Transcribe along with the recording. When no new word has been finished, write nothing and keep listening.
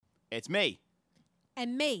It's me.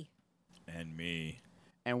 And me. And me.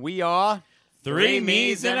 And we are... Three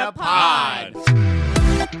Me's in a Pod.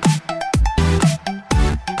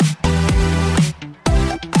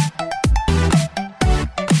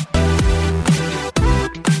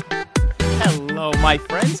 Hello, my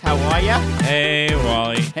friends. How are ya? Hey,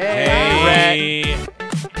 Wally. Hey, Angie.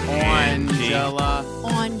 Angela.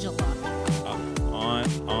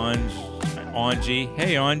 Angie.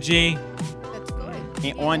 Hey, Angie. That's good.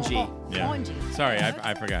 Hey, Angie. Yeah. Angie. Sorry, That's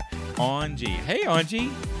I forgot. Angie. Hey,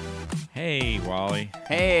 Angie. Hey, Wally.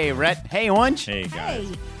 Hey, Rhett. Hey, Orange. Hey, guys.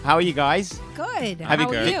 Hey, How are you guys? good. Have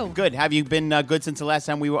How you are you? Good. Have you been good since the last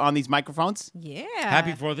time we were on these microphones? Yeah.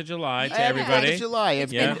 Happy 4th of July to Yeah. everybody. 4th of July.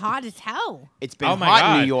 It's Yeah. been hot as hell. It's been Oh my hot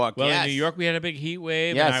God. in New York. Well, yes. in New York, we had a big heat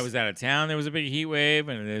wave, Yes. and I was out of town. There was a big heat wave,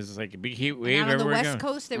 and there's like a big heat wave And out on the everywhere. West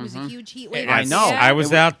Coast, there was a huge heat wave. I know. I was It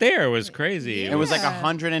was- out there. It was crazy. Yeah. It was like Yeah.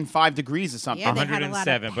 105 degrees or something. Yeah, they had a lot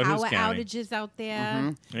of 107, but who's power counting? outages out there.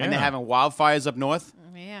 And they're Yeah. having wildfires up north.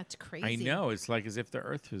 Yeah, it's crazy. I know. It's like as if the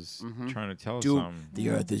Earth is trying to tell us Doom. something. The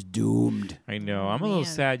earth is doomed. I know. I'm a little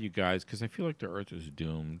Man. sad, you guys, because I feel like the Earth is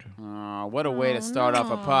doomed. What a way to start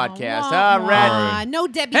off a podcast. Wah, All right. wah. No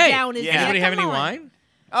Debbie Hey, Downers. yeah. here. anybody have Come any on. wine?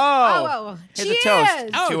 Oh, here's cheers.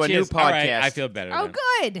 a toast to a new cheers. All right, podcast. I feel better. Oh,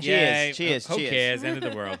 then. good. Cheers, Yay. cheers, Who cheers. cares? End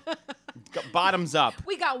of the world. Bottoms up.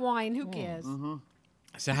 We got wine. Who cares?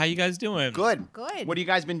 So how you guys doing? Good. Good. What have you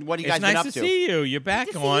guys been It's been nice up to to? see you. You're back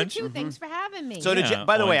Good to on. see you too. Thanks for having me. So did you? Yeah,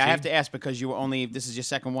 By the way, I Angie. have to ask because you were only. This is your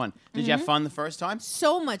second one. Did you have fun the first time?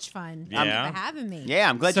 so much fun. Yeah. Thanks for having me. Yeah,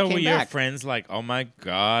 I'm glad So you were came your back. friends like, oh my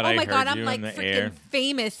God, Oh I my heard God, you I'm like in the freaking air?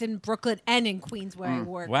 famous in Brooklyn and in Queens where I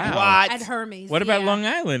work. Wow. What? At Hermes. What about yeah. Long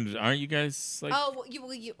Island? Aren't you guys like? Oh,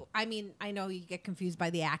 well, I mean, I know you get confused by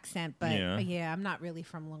the accent, but Yeah. I'm not really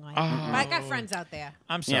from Long Island. Oh. But I got friends out there.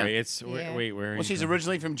 I'm sorry. Yeah. It's Yeah. wait, where? Are Well, you she's from?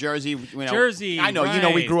 originally from Jersey. You know, Jersey, I know. You know,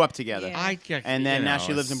 we right. grew up together. Yeah. And then now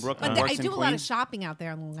she lives in Brooklyn. But works I in do a lot of Queens. shopping out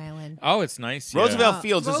there on Long Island. Oh, it's nice. Yeah. Roosevelt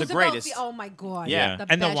Fields is the Roosevelt greatest. Oh my God. Yeah.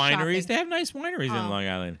 The and the best wineries. shopping. They have nice wineries in Oh. Long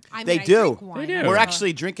Island. I mean, They I do. drink wine. They do. We're Oh.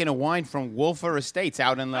 actually drinking a wine from Wolfer Estates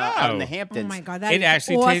out in the Oh. Hamptons. Oh my God, that It is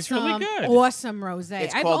actually awesome, tastes really good. Awesome rosé.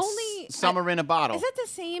 It's I've called only Summer in a Bottle. Is that the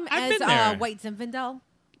same I've as been there. White Zinfandel?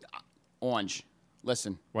 Orange.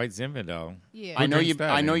 Listen, White Zinfandel. Yeah. I know you. drinks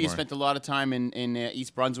that I know you anymore? spent a lot of time in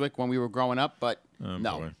East Brunswick when we were growing up, but Oh,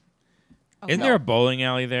 no. boy. Okay. Isn't there a bowling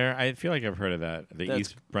alley there? I feel like I've heard of that. The That's-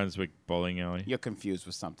 East Brunswick bowling alley. You're confused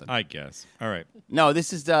with something. I guess. All right. No,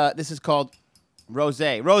 this is called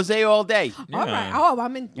rosé. Rosé all day. All Yeah. right. Oh,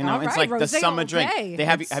 I'm in. You know, all it's right, like the rosé summer all drink. day. They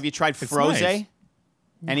have you tried it's Frosé? nice.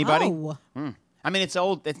 Anybody? No. I mean, it's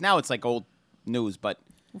old. It's like old news, but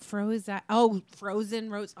Frozen. Oh, frozen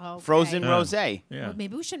rose. Oh, okay. frozen Yeah. rosé. Yeah. Well,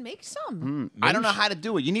 maybe we should make some. I don't know how to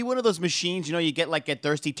do it. You need one of those machines. You know, you get like at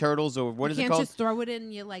Thirsty Turtles or what You is it can't called? just throw it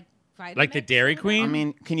in your like. Like the Vitamix Dairy or whatever? Queen? I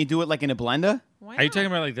mean, can you do it like in a blender? Why Are you not? talking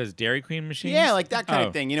about like those Dairy Queen machines? Yeah, like that kind Oh.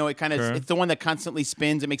 of thing. You know, it kind of Sure. it's the one that constantly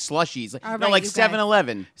spins. It makes slushies. Like, All you know, right, like you guys.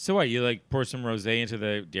 7-Eleven. So what? You like pour some rosé into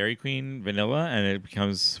the Dairy Queen vanilla, and it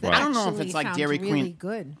becomes That what? I don't know if actually it's like sounds Dairy really Queen.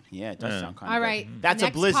 good. Yeah, it does Yeah. sound kind All of right. good. That's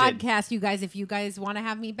next a blizzard. podcast, you guys. If you guys want to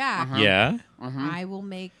have me back, Yeah. I will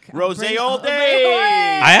make Rosé bring- all oh,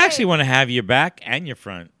 day. I actually want to have your back and your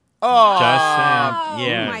front. Oh, Just Oh saying.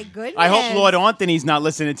 Yeah. my goodness! I hope Lord Anthony's not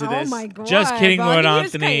listening to Oh this. my god! Just kidding, Well, Lord he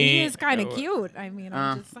Anthony. Is kind of cute. I mean,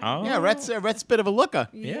 I'm just saying. Oh. Yeah, Rhett's a bit of a looker.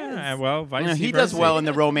 Yeah. Well, vice You know, versa. he does well in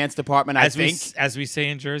the romance department, I as we think. as we say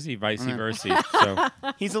in Jersey, vice versa. So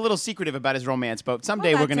He's a little secretive about his romance, but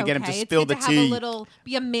someday Well, we're going to that's get him to okay. spill it's the good to have tea. a little,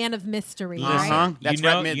 be a man of mystery, Uh-huh. right? That's you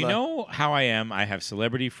know, Rhett Midler. you know how I am. I have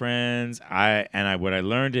celebrity friends. What I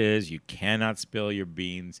learned is you cannot spill your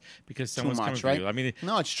beans because someone's coming much, for right? you. I mean,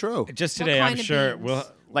 No, it's true. just What today, kind I'm of sure beans? we'll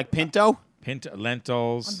Like Pinto,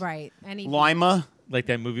 lentils, Right. Any Lima, like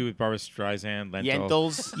that movie with Barbara Streisand,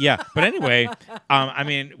 Yentels. Yeah, but anyway, I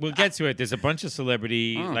mean, we'll get to it. There's a bunch of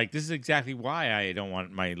celebrity. Mm. Like this is exactly why I don't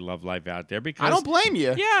want my love life out there because I don't blame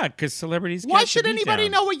you. Yeah, because celebrities. Why get the should beat anybody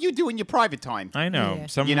down. know what you do in your private time? I know. Yeah.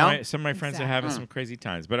 Some You of know? my friends are having Exactly. some crazy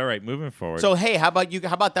times. But all right, moving forward. So hey, how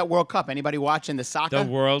about that World Cup? Anybody watching the soccer? the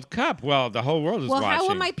World Cup. Well, the whole world is Well, watching. how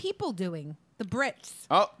are my people doing? The Brits.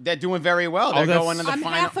 Oh, they're doing very well. Oh, They're that's- going to the I'm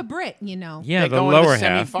final. half a Brit, you know. Yeah, they're the going lower to the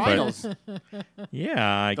half. but- semifinals.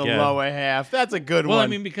 Yeah, I the guess. lower half. That's a good Well, one. I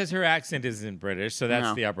mean, because her accent isn't British, so that's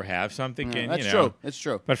No. the upper half. So I'm thinking, that's you know. true. It's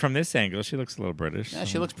true. But from this angle, she looks a little British. Yeah,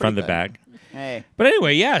 she looks from pretty the good. back. Hey, But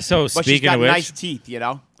anyway, yeah. So but she's speaking got of which, nice teeth. You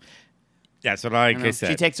know. That's what I She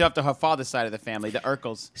said. takes off to her father's side of the family, the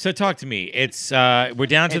Urkels. So talk to me. It's we're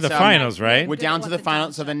down to It's, the finals, right? We're Good, down it to the wasn't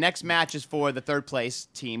finals. So Belgium. the next match is for the third place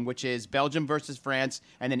team, which is Belgium versus France,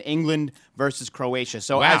 and then England versus Croatia.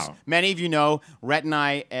 So as Wow. many of you know, Rhett and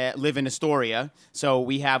I live in Astoria, so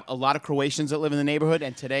we have a lot of Croatians that live in the neighborhood.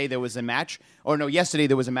 And today there was a match, or no, yesterday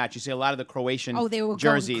there was a match. You see a lot of the Croatian Oh, they were going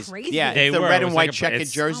jerseys. crazy. Yeah, They it's the were. red It and was white like checkered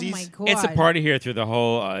it's- jerseys. Oh my god. It's a party here through the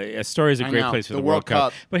whole. Astoria is a I great know. place for The the World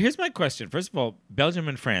Cup. But here's my question. First of all, Belgium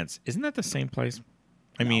and France, isn't that the same place?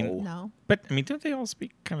 I mean, No. but I mean, don't they all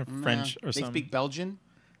speak kind of French or They something? speak Belgian.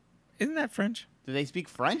 Isn't that French? Do they speak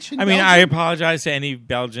French? In I mean, Belgium? I apologize to any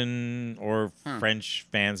Belgian or French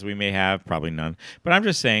fans we may have. Probably none. But I'm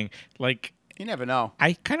just saying, like, You never know.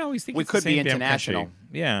 I kind of always think We it's could the be same damn international. country.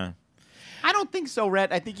 Yeah. I don't think so,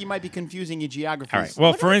 Rhett. I think you might be confusing your geographies. All right.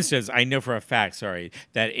 Well, for instance, I know for a fact, sorry,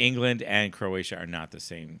 that England and Croatia are not the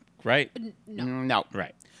same, right? No. No.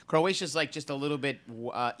 Right. Croatia's like just a little bit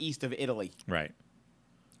east of Italy. Right.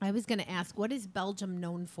 I was going to ask, what is Belgium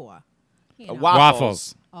known for? You know.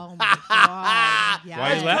 Waffles. Oh my god. Yeah.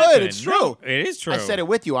 Why are you That's laughing? good. It's No, true. it is true. I said it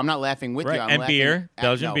with you. I'm not laughing with Right. you. I'm And laughing beer, at-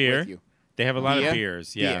 Belgian no, beer. with you. They have a lot Beer? of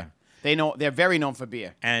beers. Yeah. Beer. They're very known for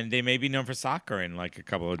beer. And they may be known for soccer in like a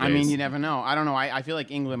couple of days. I mean, you never know. I don't know. I feel like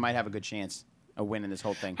England might have a good chance of winning this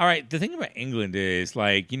whole thing. All right. The thing about England is,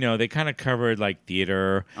 like, you know, they kind of covered like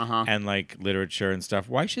theater Uh-huh. and like literature and stuff.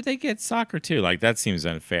 Why should they get soccer too? Like, that seems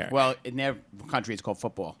unfair. Well, in their country, it's called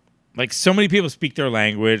football. Like, so many people speak their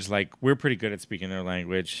language. Like, we're pretty good at speaking their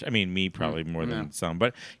language. I mean, me probably more yeah. than some,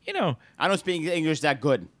 but you know I don't speak English that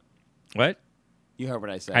good. what? You heard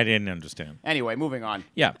what I said. I didn't understand. Anyway, moving on.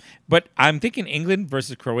 Yeah, but I'm thinking England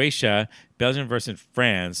versus Croatia, Belgium versus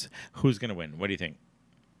France. Who's gonna win? What do you think?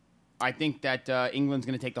 I think that England's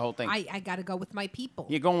going to take the whole thing. I got to go with my people.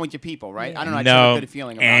 You're going with your people, right? Yeah. I don't know. I just have No, a good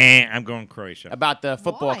feeling about it. I'm going Croatia. About the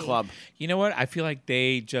football Why? club. You know what? I feel like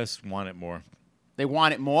they just want it more. They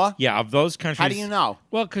want it more. Yeah, of those countries. How do you know?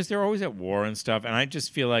 Well, because they're always at war and stuff, and I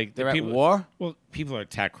just feel like the They're people, at war. Well, people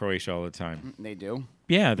attack Croatia all the time. They do.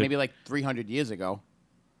 Yeah, Maybe like 300 years ago.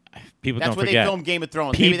 people That's don't where forget. they filmed Game of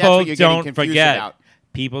Thrones. Maybe that's People what you're getting don't confused forget. about.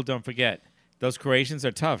 People don't forget. Those Croatians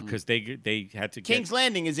are tough because they had to King's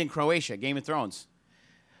Landing is in Croatia. Game of Thrones.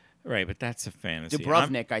 get right, but that's a fantasy.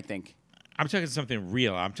 Dubrovnik, I think. I'm talking something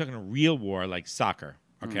real. I'm talking a real war like soccer.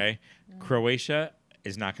 Okay, Croatia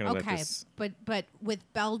is not going to let Okay, this. but with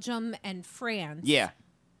Belgium and France, Yeah,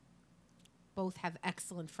 both have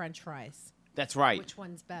excellent French fries. that's right. Which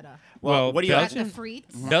one's better? Well, what do you Got Belgium, the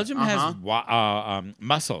frites? Belgium has Uh-huh.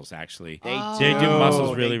 mussels actually. They They do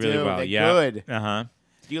mussels really, They really do. well. They're yeah. good. Uh huh.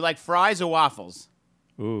 Do you like fries or waffles?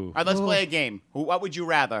 Ooh. All right, let's play a game. What would you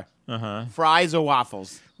rather? Uh huh. Fries or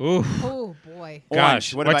waffles? Ooh. Oh boy.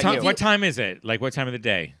 Gosh. What about time? you? What time is it? Like what time of the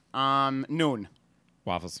day? Noon.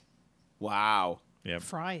 Waffles. Wow. Yep.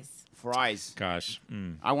 Fries. Fries. Gosh.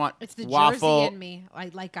 Mm. I want It's the waffle. Jersey in me.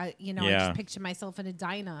 I Yeah. just picture myself in a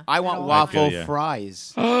diner. I at want all. waffle feel ya.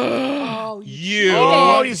 fries. Oh, You.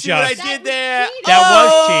 Oh, you see what I just- did there? That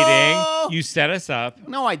was Oh! cheating. You set us up.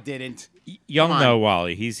 No, I didn't. You'll Come on. know,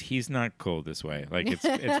 Wally. He's not cool this way. Like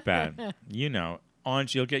it's bad. You know,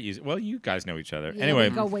 Ange, you'll get used. Well, you guys know each other. Yeah, Anyway,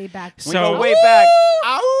 we go way back. We So- go way back.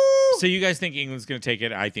 Ow! so you guys think England's going to take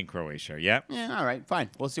it? I think Croatia. Yeah. Yeah, all right, fine.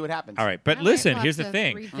 We'll see what happens. All right, but All right, listen. we'll Here's have the to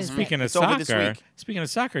thing. revisit. Speaking of It's over this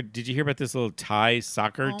soccer, week. did you hear about this little Thai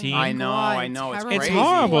soccer Oh team? I my know, God, I know. It's terrible. It's crazy.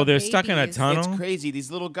 horrible. Poor They're stuck in a babies. tunnel. It's crazy.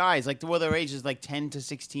 These little guys, like their age is like 10 to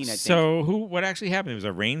 16, I think. So what actually happened? It was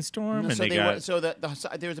a rainstorm, and so they they got. were, so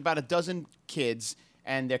there was about a dozen kids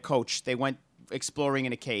and their coach. They went exploring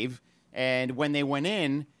in a cave, and when they went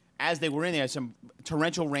in, as they were in there, some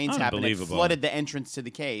torrential rains happened. It Unbelievable. flooded the entrance to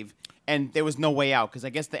the cave, and there was no way out because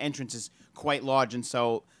I guess the entrance is quite large, and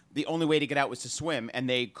so the only way to get out was to swim, and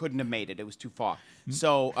they couldn't have made it. It was too far.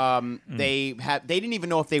 So they didn't even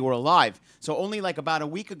know if they were alive. So only like about a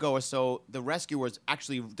week ago or so, the rescuers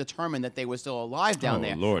actually determined that they were still alive down Oh,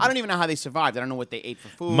 there. Lord. I don't even know how they survived. I don't know what they ate for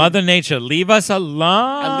food. Mother Nature, leave us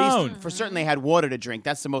alone. At least for certain, they had water to drink.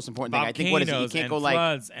 That's the most important thing. I think what is it? You Volcanoes can't and go like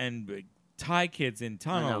floods and Thai kids in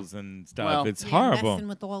tunnels and stuff. Well- it's Yeah, horrible. Messing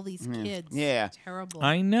with all these kids. Yeah. Terrible.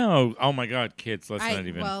 I know. Oh my God, kids. Let's not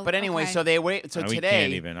even. well, But anyway, okay. so they were so No, we today.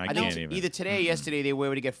 can't even. I think can't even. either today or yesterday they were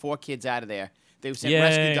able to get 4 kids out of there. They sent Yay.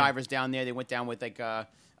 rescue divers down there. They went down with like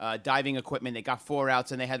diving equipment. They got 4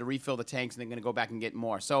 outs and they had to refill the tanks and they're going to go back and get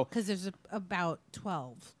more. So Because there's about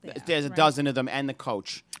 12 there. there's a right? dozen of them and the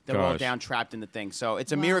coach. They're all Gosh. down trapped in the thing. So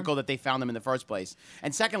it's a Wow. miracle that they found them in the first place.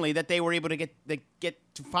 And secondly, that they were able to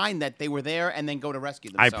get to find that they were there and then go to rescue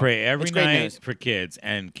them. I So pray every it's great night news. for kids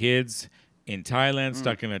and kids in Thailand,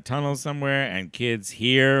 stuck in a tunnel somewhere, and kids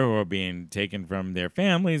here who are being taken from their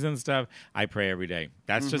families and stuff. I pray every day.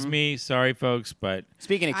 That's just me. Sorry, folks, but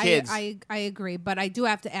Speaking of kids, I agree, but I do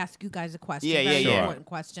have to ask you guys a question. Yeah, Very yeah. important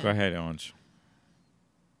question. go ahead, Orange.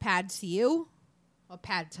 Pad CU or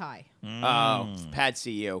Pad Thai? Pad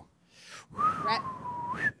CU. Rat-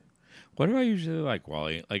 What do I usually like,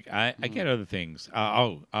 Wally? Like I get other things.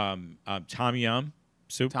 Tom Yum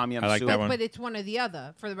soup. Tom Yum I like soup. that one. But it's one or the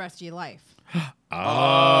other for the rest of your life.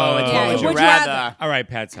 Oh, it's Yeah, what would you would you rather? rather? all right,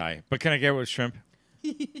 Pad Thai. But can I get it with shrimp?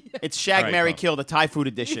 It's Shag, All right, Mary, go. Kill, the Thai food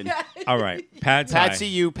edition. All right, Pad Thai. Pad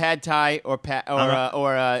CU, Pad Thai, or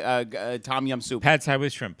Tom Yum soup. Pad Thai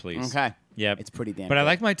with shrimp, please. Okay. Yep. It's pretty damn But I good.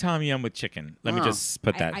 like my Tom Yum with chicken. Let me Oh. just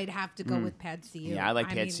put that. I'd have to go with Pad CU. Yeah, I like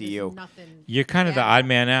Pad mean, CU. there's nothing. You're kind of the Yeah. odd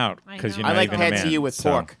man out I because know. you're I not like even Pad a man. CU with so-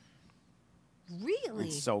 pork. Really?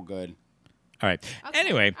 It's so good. All right. Okay.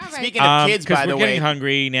 Anyway, All right. Speaking of kids, 'cause by the we're getting way.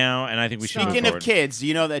 hungry now, and I think we should move Speaking of forward. kids, do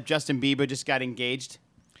you know that Justin Bieber just got engaged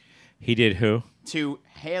He did who? to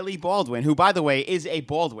Haley Baldwin, who, by the way, is a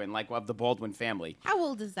Baldwin, like of the Baldwin family. How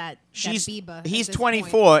old is that? She's that Bieber? he's at this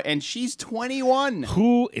 24 point? and she's 21.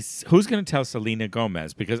 Who's going to tell Selena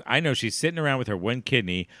Gomez? Because I know she's sitting around with her one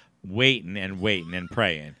kidney, waiting and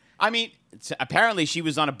praying. I mean, apparently she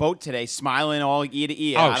was on a boat today, smiling all ear to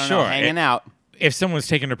ear. Oh, I don't know, sure. hanging out. If someone's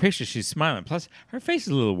taking her picture, she's smiling. Plus, her face is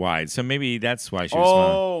a little wide, so maybe that's why she was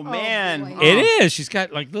smiling. Oh man, boy. It is. She's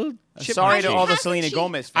got like little. chip Sorry on to her all cheek. the Hasn't Selena she-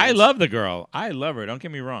 Gomez fans. I love the girl. I love her. Don't get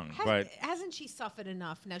me wrong, but Hasn't she suffered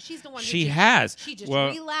enough? Now she's the one. She who just, has. She just Well-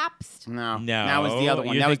 relapsed. No, no. that was the other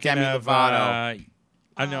one. You're That was thinking Demi of, Lovato.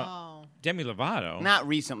 no, Oh. Demi Lovato. Not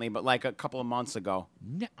recently, but like a couple of months ago.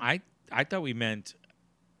 No, I thought we meant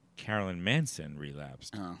Carolyn Manson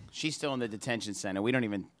relapsed. Oh, she's still in the detention center. We don't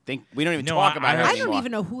even No, talk I about her heard- I anymore. don't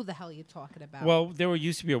even know who the hell you're talking about. Well, there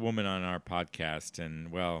used to be a woman on our podcast,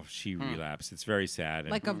 and well, she relapsed. It's very sad.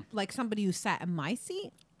 And, like somebody who sat in my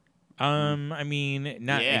seat. I mean,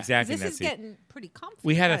 not Yeah. exactly. This in that is seat. getting pretty comfy.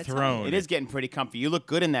 We had I a gotta tell throne. you. It is getting pretty comfy. You look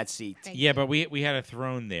good in that seat. Thank Yeah, you. but we had a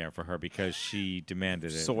throne there for her because she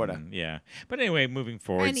demanded it. Sorta. and, yeah. But anyway, moving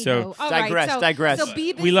forward. Anywho, So all right, Digress, so, digress. So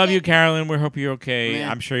Bieber's we love you, getting- Carolyn. We hope you're okay. Yeah.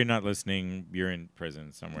 I'm sure you're not listening. You're in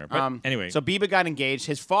prison somewhere. But anyway. So Bieber got engaged.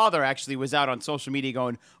 His father actually was out on social media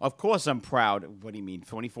going, "Of course I'm proud." What do you mean?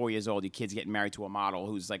 24 years old, your kid's getting married to a model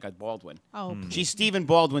who's like a Baldwin. Oh, She's Stephen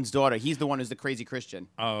Baldwin's daughter. He's the one who's the crazy Christian.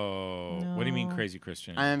 oh, what do you mean, No. crazy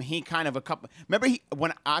Christian? He kind of a couple. Remember,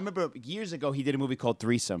 I remember years ago he did a movie called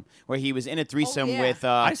Threesome, where he was in a threesome yeah. with.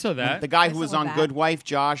 I saw that. The guy I who was saw on that. Good Wife,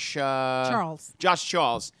 Josh Charles.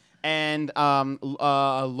 and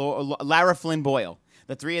Lara Flynn Boyle.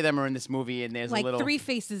 The three of them are in this movie, and there's like a little 3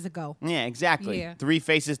 faces ago. Yeah, exactly. Yeah. 3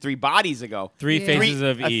 faces, 3 bodies ago. Three Yeah. faces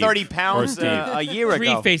of Eve. 30 or pounds Steve. a year Three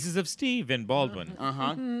ago. faces of Steve and Baldwin.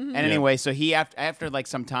 And anyway, so he after like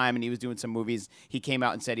some time, and he was doing some movies. He came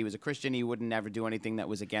out and said he was a Christian. He wouldn't never do anything that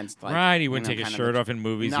was against. Like, Right, he wouldn't you know, take his kind shirt of off in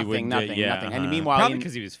movies. Nothing, he wouldn't. nothing, yeah, nothing. And uh-huh. meanwhile, probably he-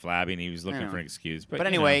 because he was flabby and he was looking know. for an excuse. But, But you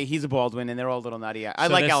anyway, know. he's a Baldwin, and they're all a little nutty. I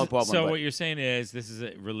So like this- Alec Baldwin. So but what you're saying is this is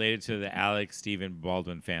related to the Alec Stephen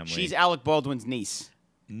Baldwin family. she's Alec Baldwin's niece.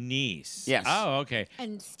 niece. Yes. Oh, okay.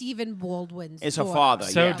 And Stephen Baldwin's Is her daughter. father,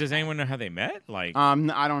 So yeah. does anyone know how they met? Like, I don't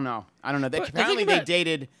know. They, But the apparently, thing they about-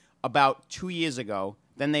 dated about 2 years ago.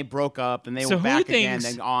 Then they broke up, and they So were who back again,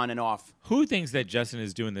 thinks- then on and off. who thinks that Justin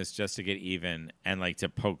is doing this just to get even and like to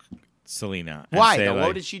poke Selena? and Why say, though? like,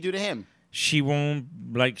 What did she do to him? she won't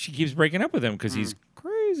like? She keeps breaking up with him because he's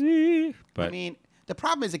crazy. But I mean, the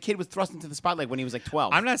problem is the kid was thrust into the spotlight when he was like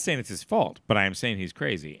 12. I'm not saying it's his fault, but I am saying he's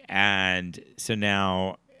crazy. And so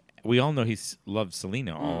now we all know he's loved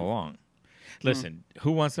Selena all along. Listen,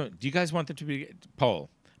 who wants them? Do you guys want them to be poll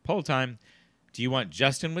time? Do you want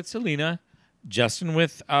Justin with Selena, Justin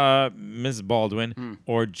with Ms. Baldwin,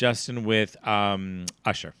 or Justin with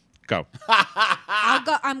Usher? Go.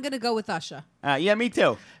 I'm gonna go with Usher Yeah, me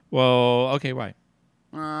too. Well, okay, why?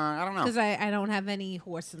 I don't know. because I don't have any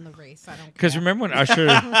horse in the race. I don't. Because care. remember when Usher,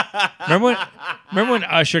 remember when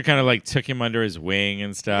Usher kind of like took him under his wing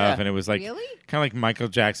and stuff, Yeah. and it was like Really? kind of like Michael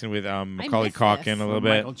Jackson with Macaulay missed Culkin this. a little bit.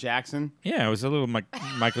 Michael Jackson. Yeah, it was a little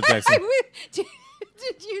Michael Jackson.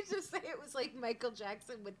 did you just say it was like Michael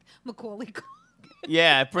Jackson with Macaulay Culkin?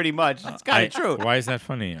 Yeah, pretty much. It's kind of true. Why is that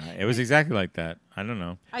funny? It was exactly like that. I don't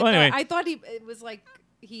know. I Well, anyway, thought it was like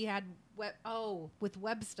he had with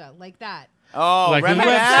Webster like that. Oh, Like remember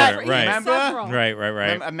with that? Webster, right. Remember? Several. right.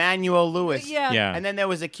 Remember Emmanuel Lewis. Yeah. Yeah. And then there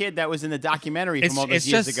was a kid that was in the documentary It's from all those it's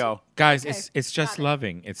years just ago. guys. Okay, It's just got it.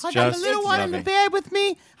 loving. It's I got just the little one in the loving. bed with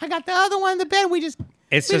me. I got the other one in the bed. We just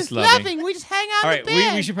It's we just just loving. laughing. We just hang out All in right, the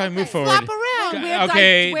bed. we should probably move Flop forward. around.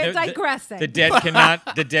 we're digressing. The dead cannot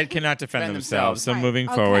defend Defend themselves. themselves. So Right, moving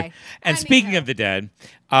okay. forward. And speaking Anyhow. of the dead,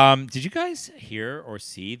 did you guys hear or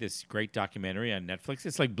see this great documentary on Netflix?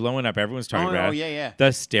 It's like blowing up. Everyone's talking Oh, about it. yeah.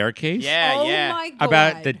 The Staircase. Yeah, oh yeah. my God.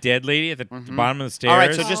 About the dead lady at the bottom of the stairs. All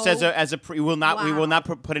right, so just Oh. as a we will not Wow.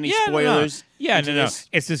 put any Yeah, spoilers. No. into this.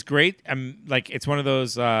 It's this great, like it's one of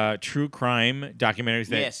those true crime documentaries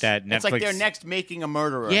that Yes, that Netflix. it's like they're next making a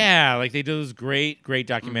murderer. Yeah, like they do those great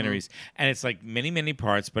documentaries, and it's like many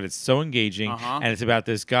parts, but it's so engaging, and it's about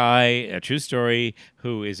this guy, a true story,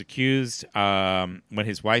 who is accused when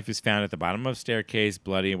his wife is found at the bottom of a staircase,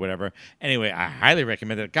 bloody and whatever. Anyway, I highly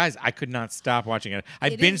recommend it, guys. I could not stop watching it. I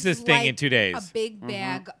It binged is this thing in like 2 days. A big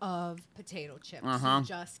bag of potato chips. You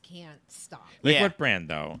just can't stop. Like Yeah. what brand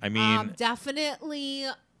though? I mean, Definitely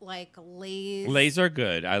like Lay's. Lay's are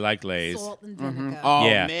good. I like Lay's. Salt and vinegar. Oh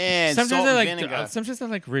yeah, man, sometimes salt I and like vinegar. sometimes I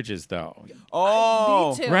like Ridges though.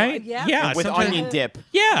 Oh, Me too. right? Yeah. Yeah, with sometimes- onion dip.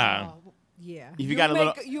 Yeah. Oh, yeah. If you got a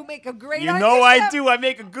little- You make a great. You onion know I dip. do. I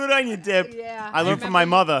make a good onion dip. Yeah, I I learned from my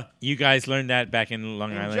remember mother You guys learned that back in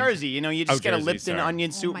Long in Island, Jersey. You know, you just Oh, get a Jersey, Lipton sorry.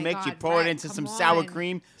 onion soup my mix. You God, pour it Brett, into some come sour on.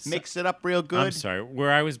 cream, mix it up real good. I'm sorry.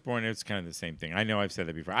 Where I was born, it's kind of the same thing. I know I've said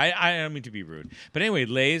that before. I don't mean to be rude, but anyway,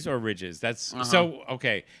 Lay's or Ridges. That's so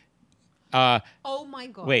okay. Oh my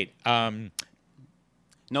God. Wait.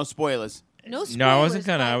 No spoilers. No spoilers. No, I wasn't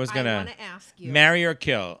gonna. but I was gonna I want to ask you. marry or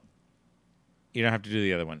kill. You don't have to do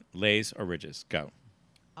the other one. Lay's or Ridges. Go.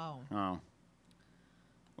 Oh. Oh,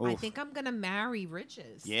 I Oof. think I'm gonna marry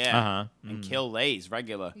Ridges. yeah. Uh-huh. And kill Lay's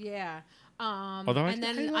regular. Yeah. Although I and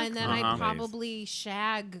then like and then Lay's. I probably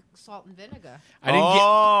shag Salt and Vinegar. I didn't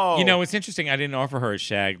Oh. get. You know, it's interesting. I didn't offer her a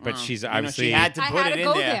shag, but she's You know, obviously she had to I put had it to in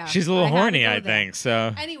go there. there. she's a little I had to horny. go I there. think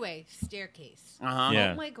so. Anyway, Staircase. Uh-huh.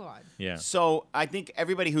 Yeah. Oh my God. Yeah. So I think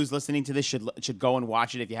everybody who's listening to this should go and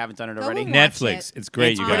watch it if you haven't done it Go already. and watch Netflix. it. It's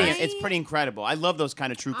great, It's you pretty, guys. it's pretty incredible. I love those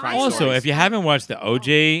kind of true crime Also, stories. if you haven't watched the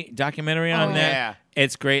OJ documentary on Oh. that, Yeah.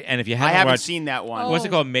 it's great. And if you I haven't haven't watched, seen that one. Oh. what's it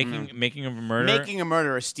called? Making of a Murder. Making a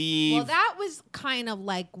Murderer, Steve. Well, that was kind of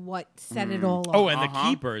like what set it all off. Oh, and The Uh-huh.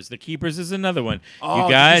 Keepers. The Keepers is another one. Oh, you did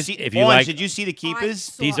guys, see- if you Orange, like, did you see The I Keepers?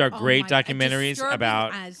 saw- These are oh great my- documentaries disturbing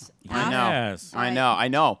about- as I know. Yes. I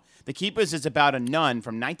know. The Keepers is about a nun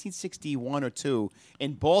from 1961 or 2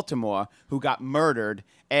 in Baltimore who got murdered.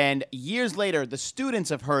 And years later, the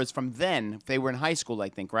students of hers from then, they were in high school, I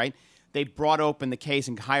think, right? They brought open the case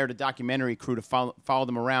and hired a documentary crew to follow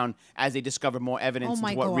them around as they discovered more evidence Oh my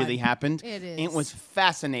into what God. really happened. It is. It was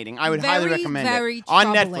fascinating. I would highly Very, recommend very it.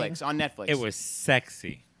 On troubling. Netflix. On Netflix. it was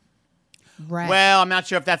sexy. Right. Well, I'm not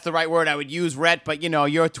sure if that's the right word I would use, Rhett, but you know,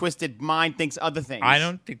 your twisted mind thinks other things. I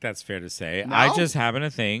don't think that's fair to say. No? I just happen to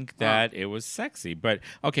think that it was sexy. But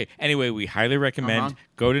okay, anyway, we highly recommend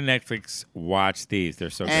go to Netflix, watch these. They're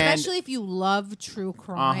so good. And- Especially if you love true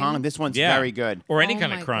crime. This one's Yeah. very good. Or any Oh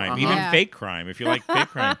kind of my crime, God. even Yeah. fake crime. If you like fake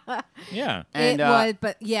crime, yeah. And It was,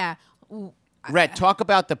 but yeah. Ooh, Rhett, talk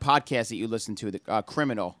about the podcast that you listen to, the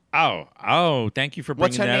Criminal. Oh, thank you for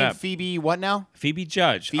bringing What's her that name? up. Phoebe what now? Phoebe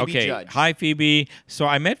Judge. Phoebe okay. Judge. Hi, Phoebe. So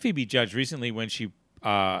I met Phoebe Judge recently when she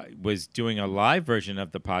was doing a live version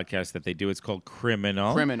of the podcast that they do. It's called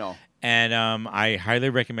Criminal. Criminal. And I highly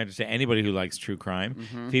recommend it to anybody who likes true crime.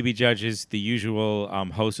 Mm-hmm. Phoebe Judge is the usual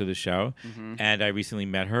host of the show. And I recently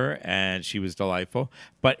met her, and she was delightful.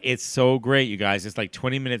 But it's so great, you guys. It's like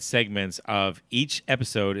 20-minute segments of each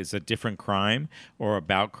episode is a different crime or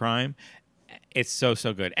about crime. It's so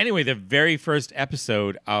good. Anyway, the very first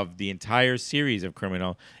episode of the entire series of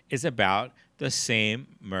Criminal is about the same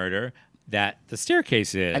murder that The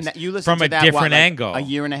Staircase is, And that you listened from to a that, different what, like angle. a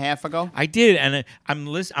year and a half ago? I did, and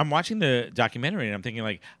I'm watching the documentary, and I'm thinking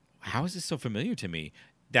like, how is this so familiar to me?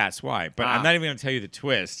 That's why. But I'm not even going to tell you the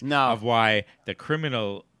twist of why the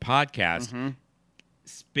Criminal podcast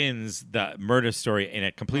spins the murder story in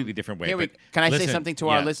a completely different way. But Can I say listen, something to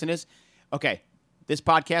our yeah. listeners? Okay, this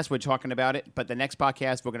podcast, we're talking about it, but the next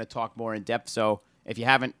podcast, we're going to talk more in depth. So if you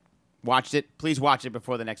haven't watched it, please watch it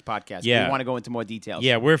before the next podcast. Yeah. We want to go into more details.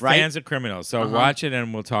 Yeah, we're right? fans of Criminals, so watch it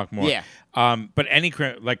and we'll talk more. Yeah. But any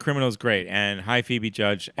Criminal is great. And hi, Phoebe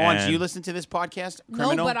Judge. Orange, and do you listen to this podcast? no,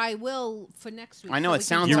 Criminal? but I will for next week. I know, so it we can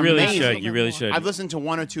sounds You talk really about it a should. little You bit really more. should. I've listened to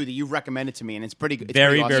one or two that you've recommended to me, and it's pretty good. It's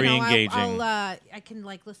Very, pretty awesome. very You know, engaging. I can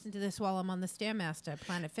like listen to this while I'm on the Stairmaster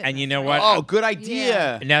Planet Fitness. And you know right? what? Oh, good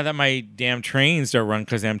idea. Now that my damn trains don't run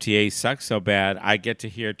because MTA sucks so bad, I get to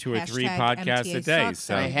hear 2 or 3 Hashtag podcasts a MTA day. sucks,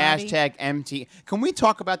 So Hey, Everybody. hashtag MT. Can we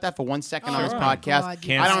talk about that for 1 second on Oh, this my podcast? God,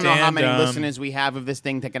 Can't I don't know how stand, many listeners we have of this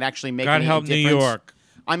thing that can actually make God any help New difference. York.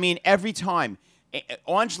 I mean, every time.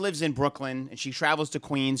 Orange lives in Brooklyn, and she travels to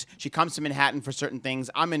Queens. She comes to Manhattan for certain things.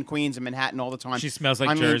 I'm in Queens and Manhattan all the time. She smells like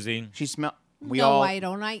I mean, Jersey. She smell. No, I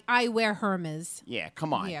don't. I wear Hermes. Yeah,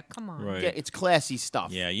 come on. Yeah, come on. Right. Yeah, it's classy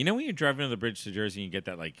stuff. Yeah, you know when you're driving to the bridge to Jersey, and you get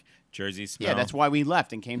that like Jersey smell. Yeah, that's why we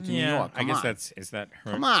left and came to New Yeah, York. I Come guess on. is that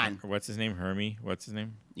Herm? Come on. What's his name? Hermie. What's his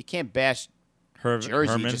name? You can't bash Jersey.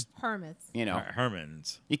 Herman. Just Hermes.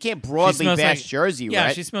 Herman's. you can't She broadly smells bash like- Jersey, Yeah,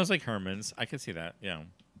 right? she smells like Herman's. I can see that. Yeah.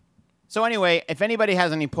 So anyway, if anybody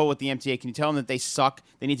has any pull with the MTA, can you tell them that they suck?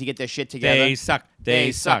 They need to get their shit together. They suck.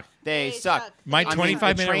 They suck. They They suck. suck. My I mean,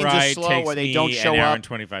 25-minute trains ride are slow takes where they me don't show an hour up. and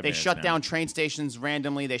 25 They minutes shut now. down train stations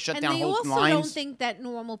randomly. They shut And down they whole also lines. don't think that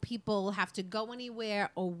normal people have to go anywhere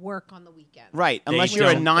or work on the weekend. Right, They unless you're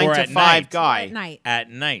a don't. 9 Or to at 5 night. guy. At night. At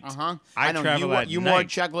night. Uh-huh. I know travel at you night. more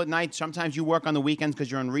juggle at night. Sometimes you work on the weekends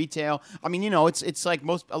because you're in retail. I mean, it's like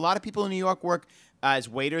a lot of people in New York work as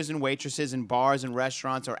waiters and waitresses in bars and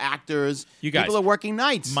restaurants or actors. You guys, people are working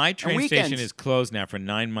nights. My and train weekends. station is closed now for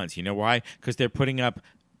 9 months. You know why? Because they're putting up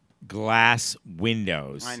glass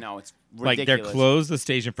windows. I know it's Like ridiculous. they're closed the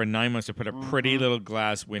station for 9 months to put up pretty little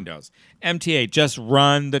glass windows. MTA, just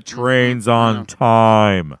run the trains on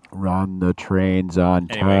time. Run the trains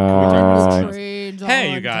on Anyway, can we talk about time. something else?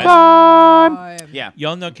 Hey, you guys. Yeah.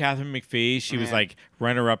 Y'all know Catherine McPhee. She was Yeah. like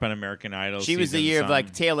runner-up on American Idol. She was the season year of some.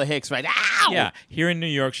 like Taylor Hicks, right? Ow! Yeah, here in New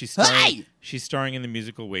York, she's starring. Hey! She's starring in the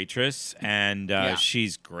musical Waitress, and Yeah.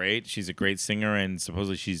 she's great. She's a great singer, and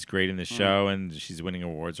supposedly she's great in the show, and she's winning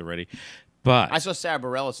awards already. But I saw Sarah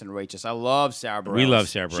Bareilles in Waitress. I love Sarah Bareilles. we love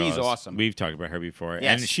Sarah Bareilles. She's awesome. We've talked about her before,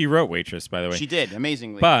 Yes. and she wrote Waitress, by the way. She did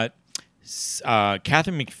amazingly. But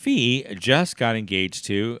Catherine McPhee just got engaged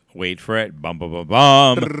to, wait for it, bum bum bum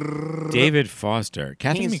bum, David Foster.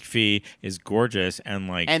 Catherine He's- McPhee is gorgeous and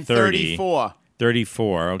like and 30, 34.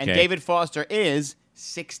 34. Okay. And David Foster is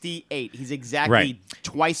 68. He's exactly Right.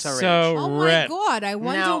 twice her So- age. Oh my Red. God! I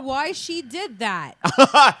wonder Now- why she did that.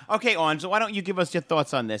 Okay, Orange, why don't you give us your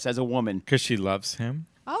thoughts on this as a woman? Because she loves him.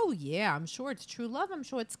 Oh yeah, I'm sure it's true love. I'm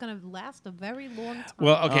sure it's gonna last a very long time.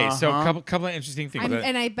 Well, okay, so a Uh-huh. couple of interesting things.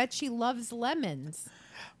 And I bet she loves lemons.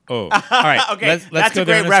 Oh, all right. Okay, let's that's go a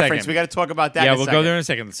there great in reference. second. We got to talk about that. Yeah, in a we'll go second. there in a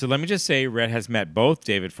second. So let me just say, Red has met both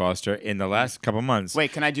David Foster in the last couple months.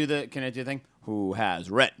 Wait, can I do the thing? Who has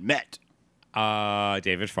met?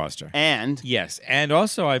 David Foster. And Yes, and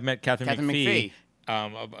also I've met Catherine Catherine McPhee. McPhee.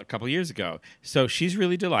 A couple years ago. So she's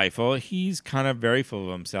really delightful. He's kind of very full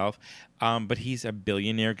of himself, but he's a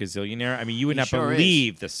billionaire, gazillionaire. I mean, you would He not sure is.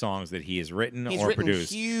 believe the songs that he has written he's or written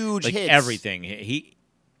produced. huge Like hits everything.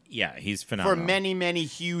 He's phenomenal. for many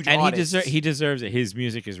huge and artists. he deserves it. His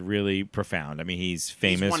music is really profound. I mean, he's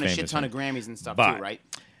famous. He's won a shit famous, ton of famous. Grammys and stuff But- too, right?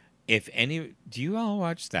 If any, do you all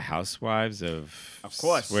watch The Housewives of? Of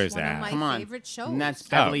course. Where's One of that? my Come on. favorite shows. And that's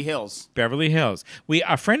Beverly Oh. Hills. Beverly Hills.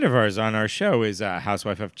 A friend of ours on our show is a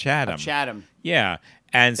housewife of Chatham. Chatham. Yeah,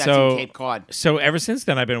 and That's so in Cape Cod. So ever since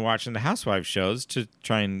then, I've been watching the Housewives shows to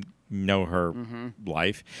try and know her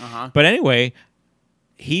life. Uh-huh. But anyway,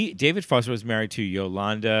 David Foster was married to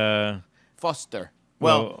Yolanda. Foster.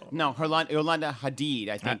 Well- Well, no, Yolanda Hadid,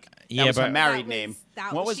 I think. yeah, that was her but- married name.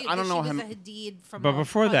 What was she, I don't know she him. was a Hadid from But a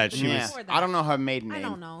before that, husband she Yeah, was- before that. I don't know her maiden name. I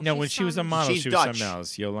don't know. No, when She's she was a from- model, She's she was Dutch. something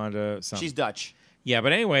else. Yolanda something. She's Dutch. Yeah,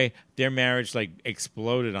 but anyway, their marriage like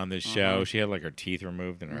exploded on this show. Uh-huh. She had like her teeth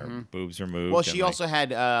removed and her boobs removed. Well, and, she like- also had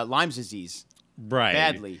Lyme's disease. right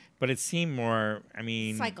badly. but it seemed more. I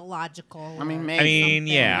mean, psychological. I mean, or maybe. I mean,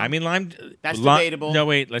 something. yeah. I mean, Lyme. That's Lyme- debatable. No,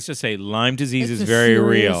 wait. Let's just say Lyme disease It's is a very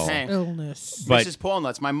serious real. Hey. illness. But- Mrs.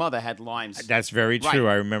 Paulnuts, my mother had Lyme's. That's very true.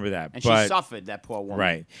 Right. I remember that. And but she suffered, that poor woman.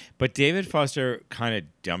 right. But David Foster kind of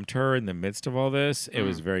dumped her in the midst of all this. It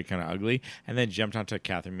was very kind of ugly, and then jumped onto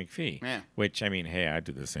Catherine McPhee. Yeah. Which I mean, hey, I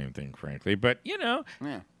do the same thing, frankly. But you know,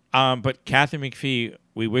 Yeah. but Catherine McPhee,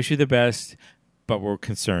 we wish you the best, but we're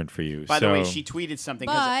concerned for you. By the way, So- she tweeted something.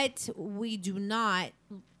 'cause- But we do not,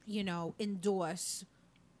 endorse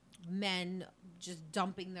men just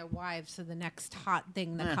dumping their wives to the next hot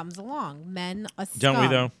thing that comes along. Men are don't we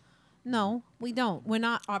scum. though? No, we don't. We're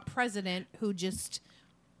not our president who just,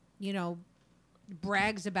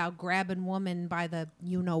 brags about grabbing women by the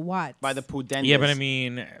what. by the pudendas. Yeah, but I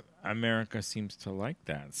mean, America seems to like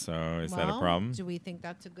that. So is that a problem? Do we think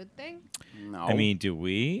that's a good thing? no. I mean, do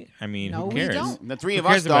we? I mean, No, who we cares? don't. the three Who of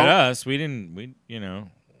cares us about don't. us? We didn't.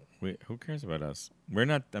 Who cares about us? We're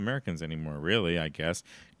not Americans anymore, really. I guess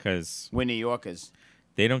because We're New Yorkers.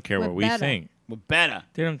 they don't care We're what we better. think. We're better.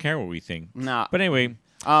 They don't care what we think. No. But anyway,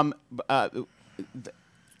 I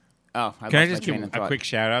can I just give a quick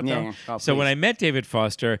shout out Yeah, though? yeah. Oh, So when please. I met David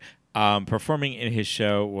Foster, performing in his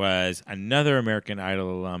show was another American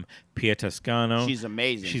Idol alum, Pia Toscano. She's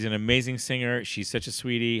amazing. She's an amazing singer. She's such a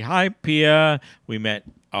sweetie. Hi, Pia. We met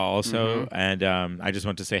also, Mm-hmm. and I just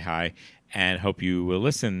want to say hi. and hope you will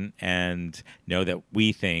listen and know that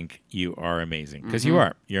we think you are amazing because you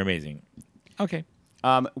are. You're amazing. Okay.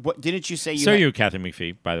 What didn't you say? So you, Catherine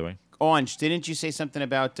McPhee, by the way. Orange. Didn't you say something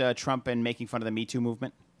about Trump and making fun of the Me Too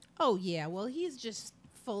movement? Oh yeah, well he's just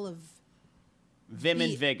full of Vim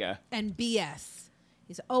and vigor. and BS.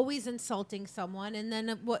 He's always insulting someone. And then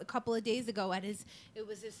a couple of days ago it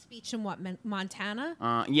was his speech in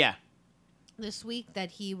Montana Yeah. this week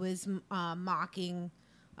that he was mocking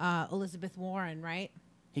Elizabeth Warren, right?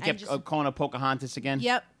 He And kept just- calling her Pocahontas again.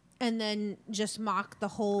 Yep. And then just mock the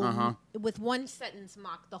whole, with one sentence,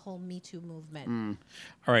 mock the whole Me Too movement.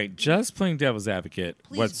 All right, just playing devil's advocate.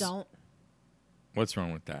 Please don't. What's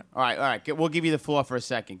wrong with that? All right. We'll give you the floor for a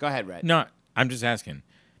second. Go ahead, Red. No, I'm just asking.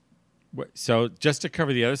 So just to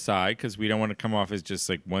cover the other side, because we don't want to come off as just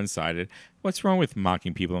like one-sided, what's wrong with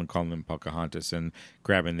mocking people and calling them Pocahontas and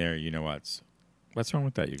grabbing their you-know-whats? What's wrong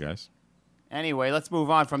with that, you guys? Anyway, let's move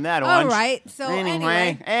on from that. All Orange. right. So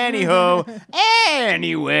anyway. Anyway.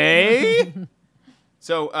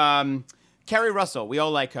 So, Carrie Russell, we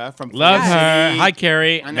all like her from Love Felicity. her. Hi,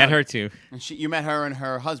 Carrie. I know. Met her too. And you met her and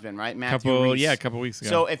her husband, right? Matthew Reese. A couple weeks ago.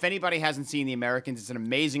 So if anybody hasn't seen The Americans, it's an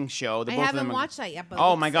amazing show. I haven't watched that yet. But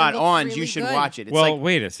Oh my God, it looks Orange, really you should good. watch it. It's well, like,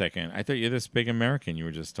 wait a second. I thought you're this big American you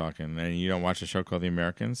were just talking, and you don't watch a show called The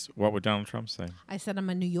Americans. What would Donald Trump say? I said I'm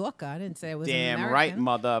a New Yorker. I didn't say I was an damn American. right,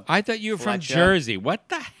 mother. I thought you were from Fletcher. Jersey. What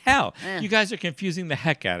the hell? Eh. You guys are confusing the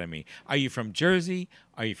heck out of me. Are you from Jersey?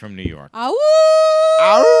 Are you from New York? Ow!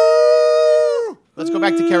 Let's go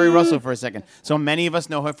back to Carrie Russell for a second. So many of us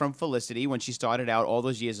know her from Felicity when she started out all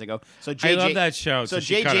those years ago. So I love that show. So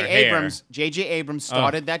she cut her J.J. Abrams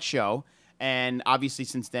started that show, and obviously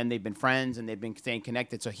since then they've been friends and they've been staying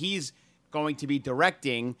connected. So he's going to be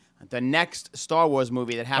directing the next Star Wars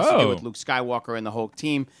movie that has to do with Luke Skywalker and the whole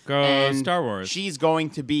team. Go and Star Wars. She's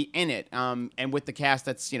going to be in it, and with the cast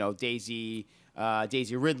that's Daisy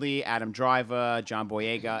Ridley, Adam Driver, John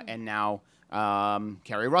Boyega, and now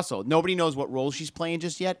Carrie Russell. Nobody knows what role she's playing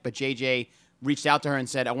just yet, but JJ reached out to her and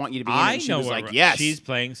said, "I want you to be in it." I And she know was what like, "Yes." She's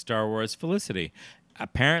playing Star Wars Felicity.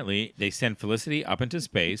 Apparently, they send Felicity up into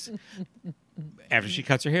space after she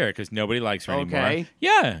cuts her hair because nobody likes her anymore. Okay.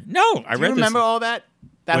 Yeah. No, I Do read you remember this all that?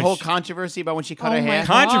 That When whole she- controversy about when she cut Oh her my hair?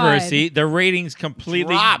 God. controversy. The ratings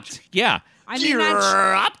completely Dropped. Yeah. I mean,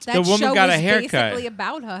 that The woman show got a was haircut. basically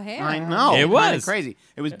about her hair. I know. It Kinda was. crazy.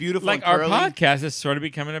 It was beautiful. Like and our curly. podcast is sort of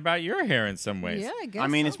becoming about your hair in some ways. Yeah, I guess. I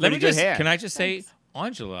mean, so. it's Let pretty me good just. hair. Can I just say,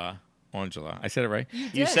 Angela, I said it right.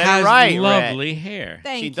 You said has it right, Red. lovely hair.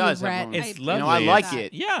 Thank She you, does have Brett. lovely- It's I lovely. I like appreciate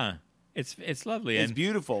it. Yeah, it's lovely. It's and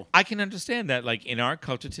beautiful. I can understand that. Like in our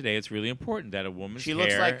culture today, it's really important that a woman's She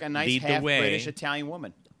looks hair like a nice lead the half way. British Italian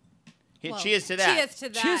woman. Well, Cheers to that. Cheers to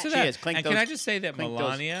that. Cheers to that. Cheers. Clink And those- can I just say that clink those.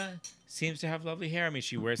 Melania seems to have lovely hair. I mean,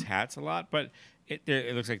 she wears hats a lot, but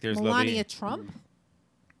it looks like there's Melania lovely. Trump?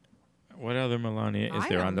 What other Melania is I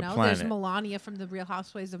there don't on the know. planet? There's Melania from the Real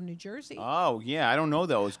Housewives of New Jersey. Oh, yeah. I don't know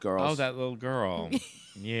those girls. Oh, that little girl.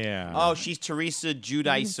 Yeah. Oh, she's Teresa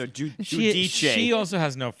Giudice or she Giudice. also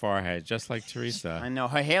has no forehead, just like Teresa. I know.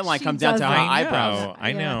 Her hairline She comes down to her doesn't. eyebrows.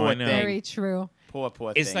 I know. Poor I know. thing. Very true. Poor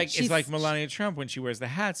It's thing. like She's- it's like Melania Trump when she wears the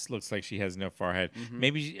hats. Looks like she has no forehead.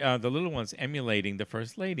 Maybe the little one's emulating the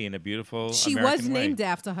first lady in a beautiful. She American was way. named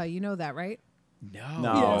after her. You know that, right? No.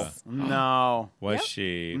 No. Yes. No. Was Yep.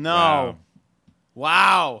 she? No. Wow.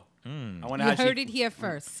 Wow. Mm. I wonder You how heard she... it here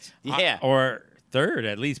first. Yeah. Or third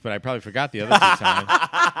at least, but I probably forgot the other two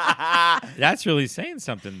times. That's really saying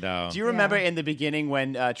something, though. Do you remember Yeah. in the beginning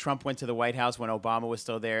when Trump went to the White House when Obama was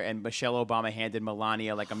still there and Michelle Obama handed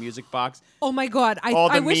Melania like a music box? Oh my God! All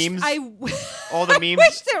the I wish memes? I All the I memes?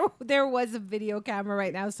 wish there was a video camera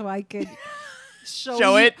right now so I could show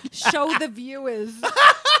show the viewers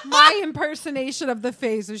my impersonation of the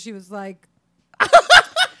face. So she was like,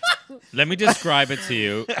 Let me describe it to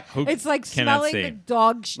you. Who it's like cannot smelling see. the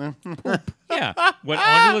dog. Yeah. What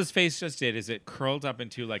Angela's face just did is it curled up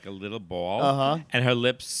into like a little ball, Uh-huh. and her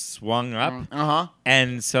lips swung up, Uh-huh.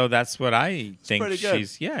 and so that's what I think Pretty good.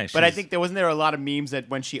 she's. Yeah, But I she's- think wasn't there a lot of memes that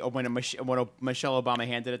when Michelle Obama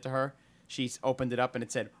handed it to her, she opened it up and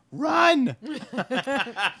it said, "Run!"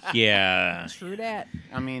 Yeah, True that.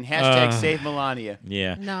 I mean, hashtag save Melania.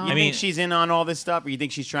 yeah. No. You I think mean, she's in on all this stuff, or you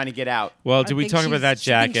think she's trying to get out? well, I did we think talk about that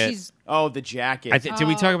she thinks jacket? she's- Oh, the jacket. Did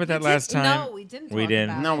we talk about that we last did- time? No, we didn't. We talk didn't.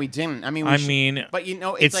 About no, it. we didn't. I mean, I mean, but you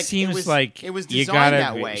know, it it's like seems it was, like it was you designed gotta.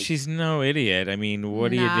 that way. She's no idiot. I mean,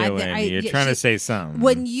 what are Nah, you doing? You're yeah, trying to say something.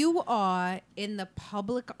 When you are in the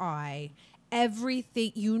public eye,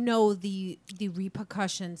 everything you know the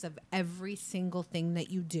repercussions of every single thing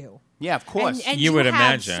that you do. Yeah, of course. And You would have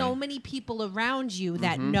imagine. so many people around you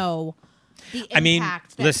that know the impact. I mean, that-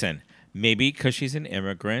 listen. Maybe because she's an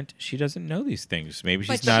immigrant, she doesn't know these things. Maybe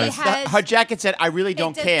she's But not. she as- has- Her jacket said, "I really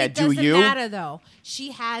don't care. It Do doesn't you?" matter though.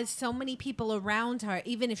 She has so many people around her.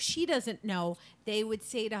 Even if she doesn't know, they would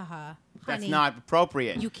say to her, That's "Honey, not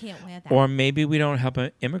appropriate. you can't wear that." or maybe we don't help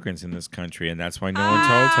immigrants in this country, and that's why no one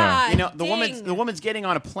told her. You know, dang. the woman's getting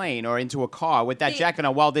on a plane or into a car with that They- jacket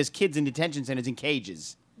on while there's kids in detention centers in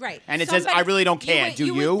cages. Right. And it says, "I really don't care. Do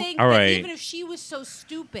you? you?" Would think All that right. even if she was so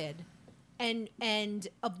stupid and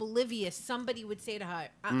oblivious, somebody would say to her,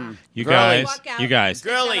 You Girly. guys, Walk out, you guys.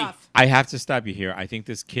 take that Girly. off." I have to stop you here. I think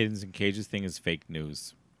this kids in cages thing is fake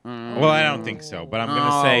news. Well, I don't think so, but I'm going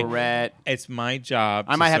to say Rhett. it's my job.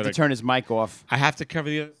 I might have to sorta- turn his mic off. I have to cover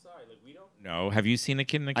the other side. Like we don't know. Have you seen a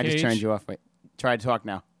kid in a I cage? just turned you off. Wait. Try to talk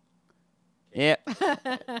now. Yeah. All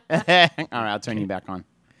right, I'll turn you back on.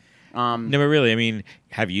 No, but really, I mean,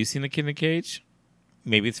 have you seen a kid in a cage?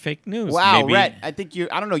 Maybe it's fake news. Wow, Maybe Rhett, I think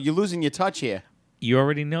I don't know, you're losing your touch here. you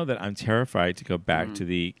already know that I'm terrified to go back to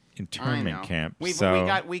the I internment know. camp. We so,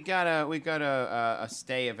 got a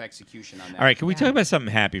stay of execution on that. all right, can we Yeah. talk about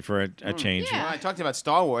something happy for a change? Yeah. Well, I talked about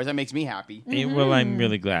Star Wars. That makes me happy. Well, I'm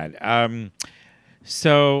really glad.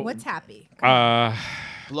 So What's happy?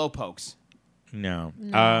 Blowpokes. no.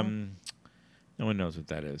 No. No one knows what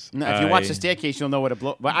that is. No, if you watch the staircase, you'll know what a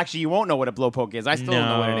blow. Well, actually, you won't know what a blowpoke is. I still don't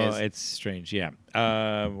know what it is. It's strange. Yeah.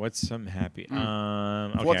 What's some happy? Okay,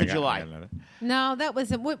 4th of July. I got another. No, that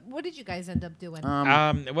wasn't. What did you guys end up doing?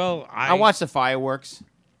 Well, I watched the fireworks.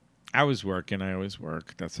 I was working. I always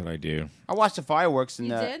work. That's what I do. I watched the fireworks in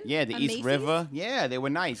You the did? the On East Macy's? River. Yeah, they were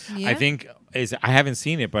nice. Yeah? I think I haven't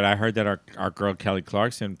seen it, but I heard that our girl Kelly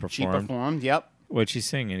Clarkson She performed. performed. Yep. What'd she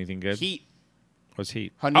sing? Anything good? Heat. What's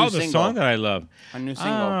Heat? Her new Oh, the single. song that I love. Her new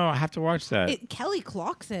single. Oh, I have to watch that. Kelly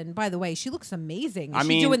Clarkson, by the way, she looks amazing. Is I she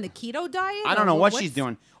mean, doing the keto diet? I don't or know what what's- she's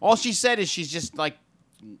doing. All she said is she's just like,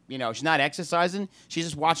 she's not exercising. She's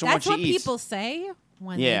just watching That's what what she eats. people say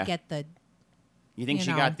when Yeah. they get the You think you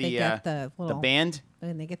she know, got they the get the little- band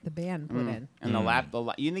when they get the band put in.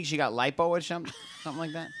 and you think she got lipo or something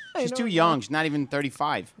like that? I She's too don't young. She's not even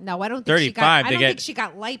 35. No, I don't think 35, she got. I they don't get- think she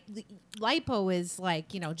got lipo. Is like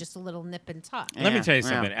just a little nip and tuck. Let me Yeah, tell you yeah.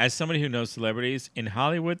 something. As somebody who knows celebrities, in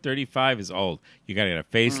Hollywood, 35 is old. You got to get a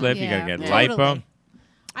facelift. You got to get lipo. totally.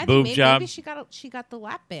 I Boob think job. maybe she got the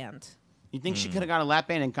lap band. You think she could have got a lap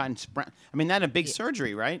band and gotten I mean, that's a big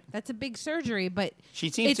surgery, right? That's a big surgery, but She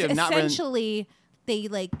seems it's to have not really. essentially they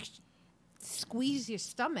like squeeze your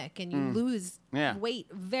stomach and you lose Yeah. weight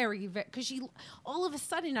very because she all of a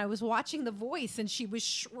sudden I was watching The Voice and she was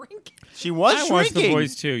shrinking She was I watched shrinking. The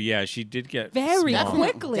Voice too. Yeah, she did get very small.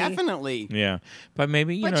 quickly. Definitely. Yeah, but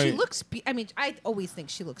maybe you But know. she looks. I mean, I always think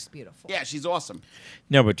she looks beautiful. Yeah, she's awesome.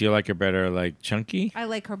 No, but do you like her better, like chunky? I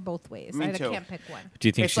like her both ways. Me I too. can't pick one. Do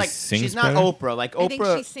you think It's she like sings she's not better? Oprah. Like I think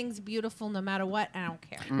Oprah. she sings beautiful no matter what. I don't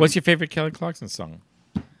care. What's your favorite Kelly Clarkson song?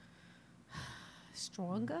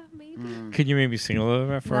 Stronger, maybe. Can you maybe sing a little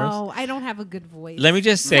bit for us? No, I don't have a good voice. Let me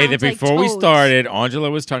just say that Sounds like before we Toads. started,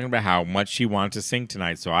 Angela was talking about how much she wanted to sing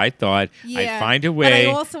tonight. So I thought I'd find a way.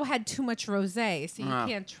 But I also had too much rosé, so you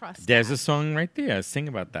can't trust. There's that. a song right there. Sing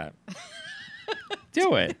about that.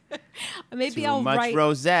 Do it. Maybe Too I'll much write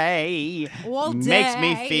rosé all makes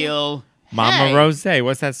me day. feel. Mama Hey. Rose.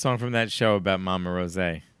 What's that song from that show about Mama Rose?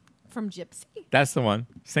 from Gypsy. That's the one.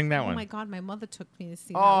 Sing that Oh one. my God, my mother took me to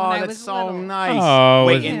see that Oh, when I that's was so little. nice. Oh,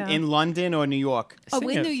 Wait, is- in London or New York? Oh, Sing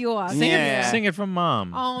in it. New York. Sing Yeah. it. Sing it from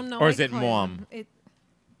Mom. Oh no. Or is I it couldn't. Mom?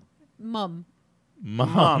 Mum.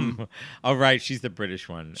 Mom. All right, she's the British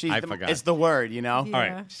one. I forgot. It's the word, you know? Yeah. All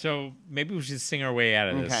right, so maybe we should sing our way out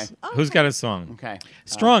of this. Okay. Who's got a song? Okay.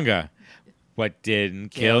 Stronger. What didn't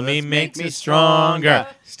kill Kill me us, makes make me me stronger.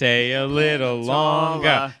 stronger. Stay a little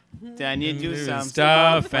longer. Then you do some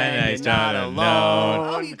stuff and I you're start not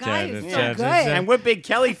alone. Oh, you guys, Da, so da, da, good. da. And we're big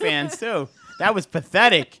Kelly fans, too. That was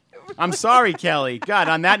pathetic. I'm sorry, Kelly. God,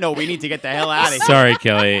 on that note, we need to get the hell out of here. Sorry,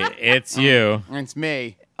 Kelly. It's you. It's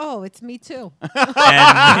me. Oh, it's me too. And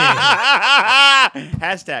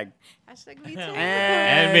Hashtag. Hashtag me too.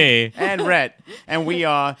 And me. And Rhett. And we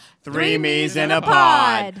are Three Three Me's Me's in in a a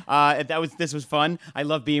Pod. Pod. This was fun. I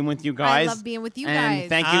love being with you guys. love being with you and guys.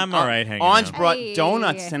 thank you. I'm all right hanging Ange out. brought Hey.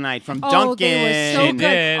 donuts tonight from Oh, Dunkin'. they were so She good.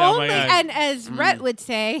 did. Oh, my Only, God. and as Rhett would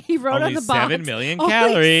say, he wrote Only on the box. 7 million only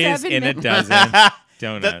calories 7 in a million. dozen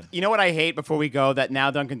donut. You know what I hate before we go? That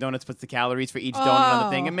now Dunkin' Donuts puts the calories for each donut on the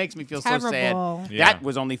thing. It makes me feel so sad. terrible. Yeah. That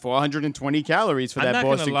was only 420 calories for I'm that not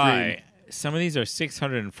Boston gonna lie. cream. Some of these are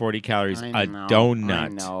 640 calories I a know, donut. I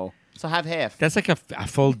know. So have half. That's like a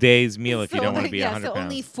full day's meal if you So, don't want to be yeah, 100 so pounds.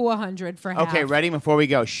 only 400 for half. Okay, ready? Before we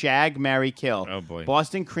go, shag, marry, kill. Oh, boy.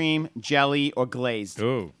 Boston cream, jelly, or glazed?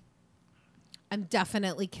 Ooh. I'm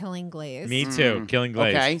definitely killing Glaze. Me too. Killing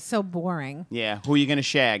Glaze. Okay. So boring. Yeah. Who are you gonna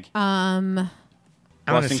shag? I'm gonna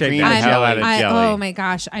Boston shake cream the and hell out of jelly. Jelly. Oh my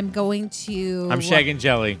gosh, I'm going to. I'm shagging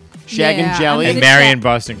Jelly Shag and Yeah, jelly. I'm and gonna Marion shag-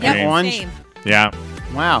 Boston Yep, Cream. Orange? same. Yeah.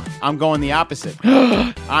 Wow. I'm going the opposite.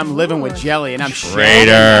 I'm living with jelly, and I'm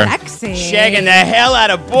Traitor. Sexy. shagging the hell out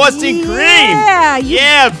of Boston cream. Yeah, you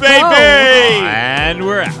Yeah, baby. And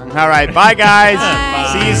we're out. All right. Bye, guys.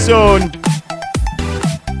 Bye. See you soon.